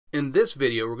In this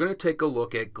video, we're going to take a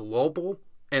look at global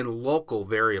and local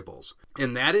variables,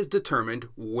 and that is determined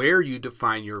where you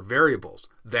define your variables.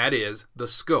 That is the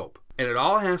scope, and it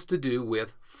all has to do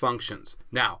with functions.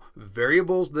 Now,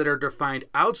 variables that are defined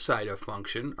outside a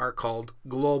function are called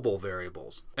global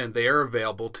variables, and they are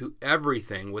available to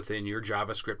everything within your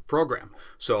JavaScript program.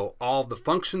 So all the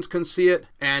functions can see it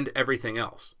and everything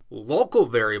else. Local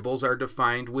variables are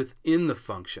defined within the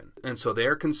function, and so they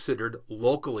are considered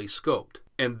locally scoped.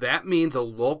 And that means a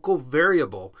local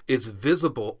variable is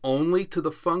visible only to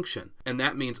the function, and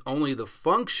that means only the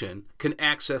function can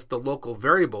access the local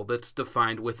variable that's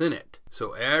defined within it.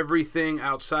 So everything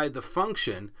outside the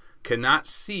function cannot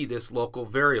see this local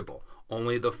variable.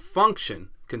 Only the function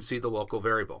can see the local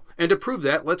variable. And to prove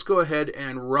that, let's go ahead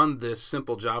and run this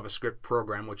simple JavaScript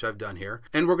program, which I've done here.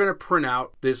 And we're going to print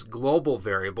out this global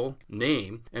variable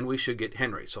name, and we should get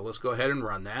Henry. So let's go ahead and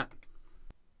run that.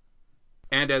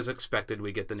 And as expected,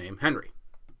 we get the name Henry.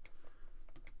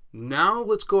 Now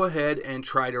let's go ahead and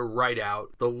try to write out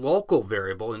the local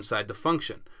variable inside the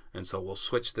function. And so we'll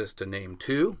switch this to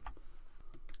name2.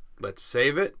 Let's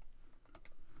save it.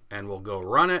 And we'll go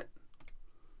run it.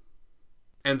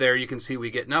 And there you can see we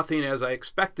get nothing as I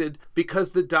expected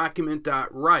because the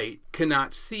document.write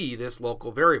cannot see this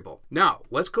local variable. Now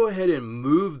let's go ahead and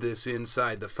move this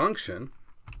inside the function.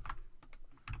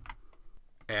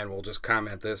 And we'll just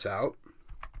comment this out.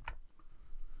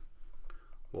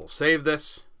 We'll save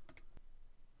this,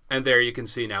 and there you can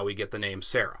see now we get the name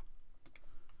Sarah.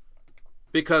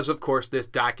 Because of course this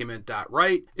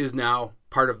document.write is now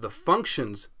part of the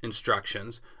function's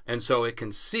instructions, and so it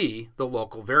can see the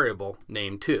local variable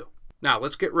name2. Now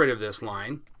let's get rid of this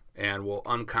line, and we'll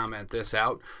uncomment this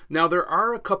out. Now there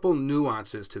are a couple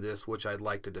nuances to this which I'd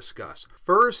like to discuss.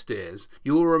 First is,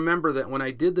 you will remember that when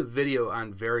I did the video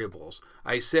on variables,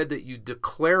 I said that you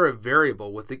declare a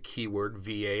variable with the keyword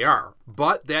var,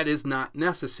 but that is not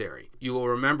necessary. You will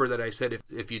remember that I said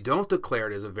if you don't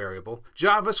declare it as a variable,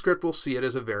 JavaScript will see it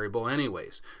as a variable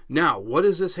anyways. Now, what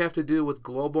does this have to do with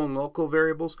global and local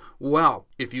variables? Well,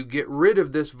 if you get rid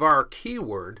of this var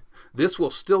keyword, this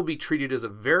will still be treated as a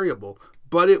variable,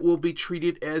 but it will be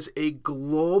treated as a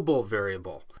global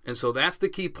variable. And so that's the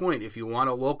key point. If you want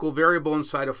a local variable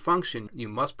inside a function, you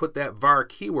must put that var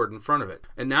keyword in front of it.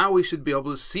 And now we should be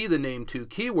able to see the name2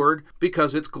 keyword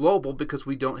because it's global, because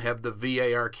we don't have the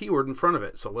var keyword in front of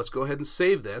it. So let's go ahead and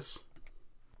save this.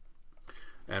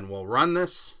 And we'll run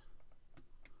this.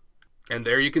 And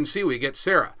there you can see we get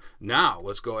Sarah. Now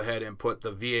let's go ahead and put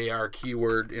the var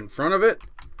keyword in front of it.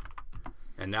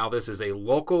 And now this is a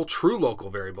local, true local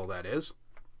variable, that is.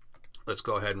 Let's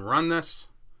go ahead and run this,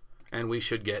 and we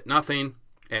should get nothing,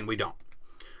 and we don't.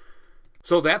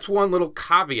 So that's one little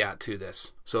caveat to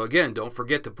this. So again, don't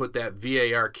forget to put that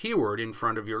var keyword in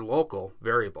front of your local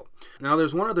variable. Now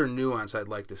there's one other nuance I'd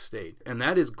like to state, and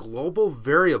that is global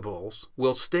variables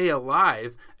will stay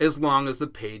alive as long as the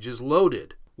page is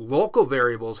loaded. Local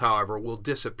variables, however, will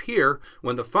disappear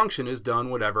when the function is done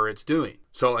whatever it's doing.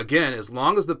 So again, as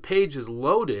long as the page is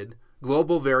loaded,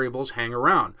 global variables hang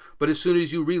around. But as soon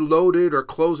as you reload it or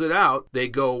close it out, they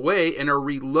go away and are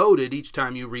reloaded each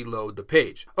time you reload the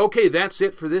page. Okay, that's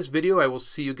it for this video. I will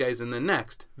see you guys in the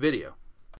next video.